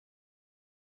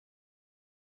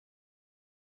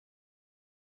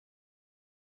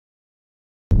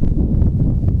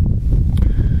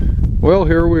Well,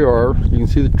 here we are. You can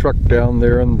see the truck down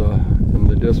there in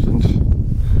the distance.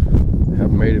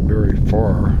 Haven't made it very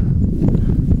far.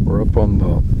 We're up on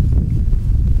the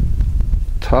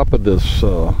top of this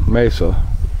mesa,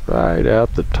 right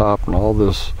at the top, and all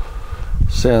this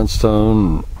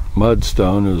sandstone,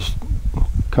 mudstone is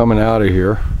coming out of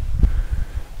here.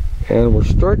 And we're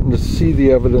starting to see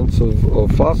the evidence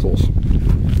of fossils.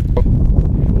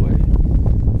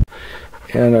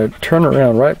 And I turn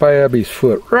around right by Abby's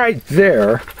foot. Right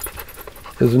there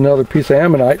is another piece of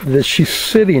ammonite that she's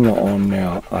sitting on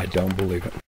now. I don't believe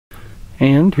it.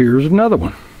 And here's another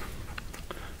one.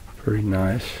 Very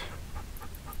nice.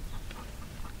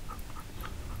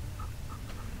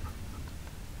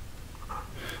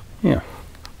 Yeah.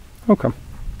 Okay.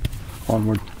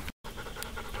 Onward.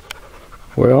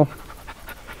 Well,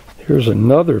 here's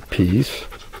another piece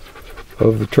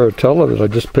of the Tortella that I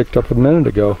just picked up a minute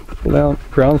ago. The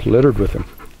ground's littered with them.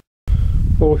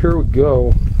 Well, here we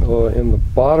go. In the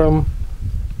bottom,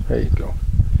 there you go.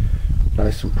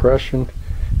 Nice impression.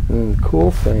 And then the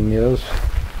cool thing is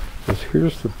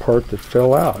here's the part that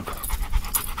fell out.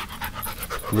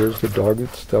 There's the dog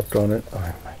that stepped on it.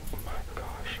 Oh my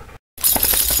gosh.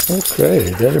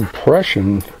 Okay, that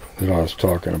impression that I was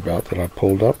talking about that I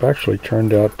pulled up actually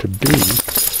turned out to be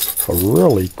a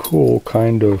really cool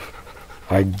kind of,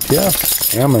 I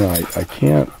guess, ammonite. I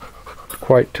can't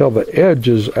quite tell. The edge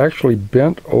is actually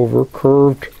bent over,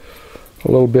 curved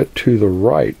a little bit to the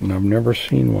right, and I've never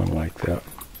seen one like that.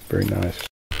 Very nice.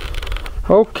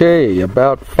 Okay,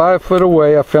 about 5 foot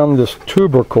away I found this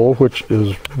tubercle, which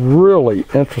is really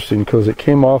interesting because it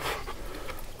came off,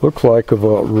 looks like, of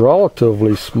a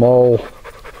relatively small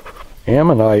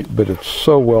ammonite, but it's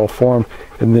so well formed.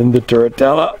 And then the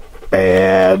Tortella,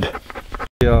 bad.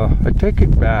 Yeah, I take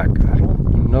it back. I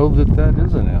don't know that that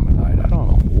is an ammonite. I don't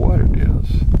know what it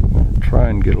is. I'll try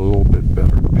and get a little bit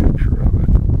better picture of it.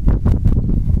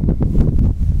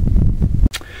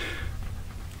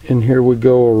 And here we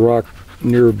go, a rock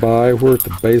nearby. We're at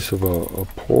the base of a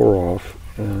pour-off,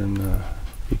 and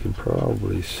you can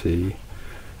probably see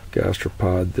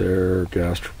gastropod there,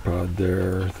 gastropod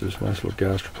there. There's a nice little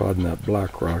gastropod in that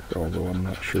black rock, although I'm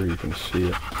not sure you can see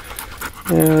it.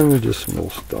 And there's just some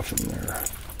little stuff in there.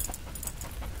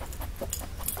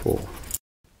 Cool.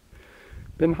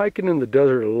 Been hiking in the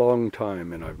desert a long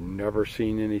time, and I've never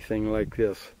seen anything like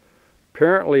this.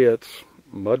 Apparently it's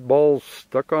mud balls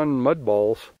stuck on mud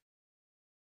balls.